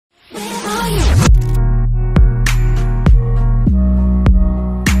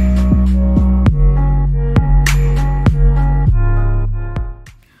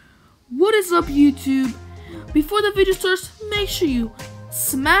YouTube. Before the video starts, make sure you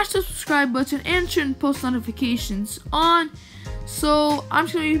smash the subscribe button and turn post notifications on. So I'm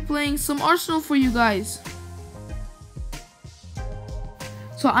just going to be playing some Arsenal for you guys.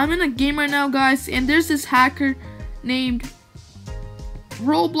 So I'm in a game right now, guys, and there's this hacker named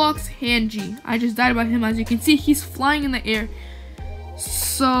Roblox Hanji. I just died by him. As you can see, he's flying in the air.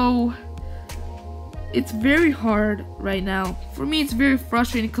 So it's very hard right now. For me, it's very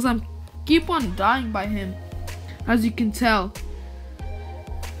frustrating because I'm keep on dying by him, as you can tell.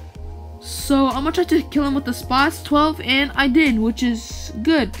 So I'm gonna try to kill him with the spots 12, and I did, which is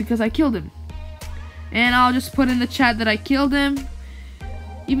good because I killed him. And I'll just put in the chat that I killed him,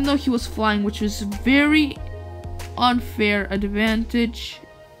 even though he was flying, which was very unfair advantage.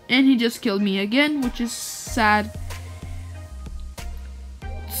 And he just killed me again, which is sad.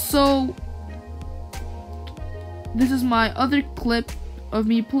 So this is my other clip of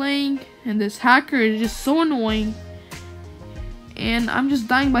me playing, and this hacker is just so annoying, and I'm just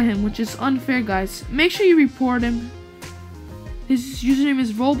dying by him, which is unfair, guys. Make sure you report him. His username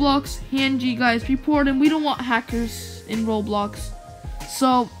is Roblox Hanji, guys. Report him. We don't want hackers in Roblox.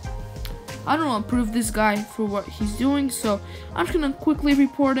 So I don't want to prove this guy for what he's doing, so I'm just gonna quickly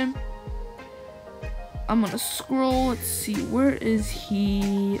report him. I'm gonna scroll. Let's see, where is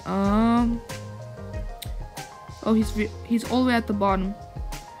he? Oh, he's all the way at the bottom.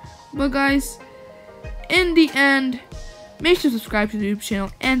 But guys, in the end, make sure to subscribe to the YouTube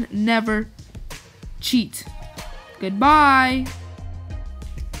channel and never cheat. Goodbye.